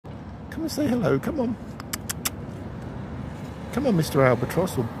Come and say hello, come on. Come on, Mr.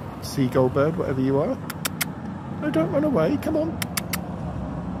 Albatross or seagull bird, whatever you are. No, don't run away, come on.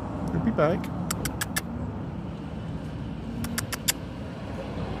 We'll be back.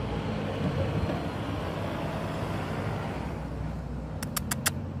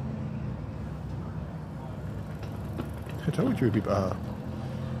 I told you we'd be back.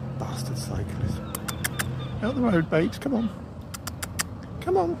 Bastard cyclist. Out the road, babes, come on.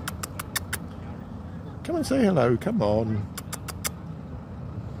 Come on. Come and say hello, come on.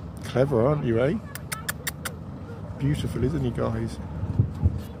 Clever, aren't you, eh? Beautiful, isn't he, guys?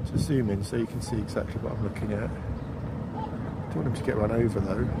 Just zoom in so you can see exactly what I'm looking at. Don't want him to get run over,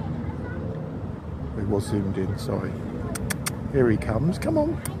 though. He was zoomed in, sorry. Here he comes, come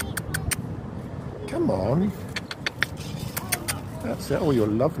on. Come on. That's it. Oh, you're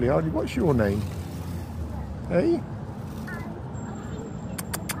lovely, aren't you? What's your name? Hey?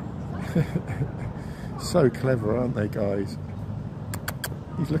 So clever, aren't they, guys?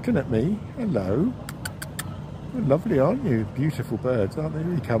 He's looking at me. Hello. You're lovely, aren't you? Beautiful birds, aren't they?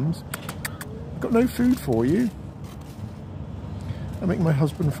 Here he comes. I've got no food for you. I make my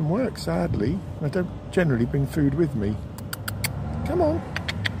husband from work, sadly. I don't generally bring food with me. Come on.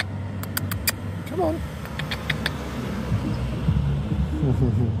 Come on.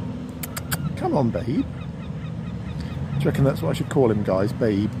 Come on, babe. Do you reckon that's what I should call him, guys?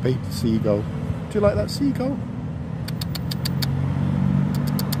 Babe. Babe the seagull. Do you like that seagull?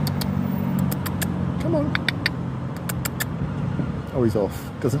 Come on. Oh, he's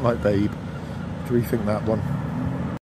off. Doesn't like babe. Do we think that one?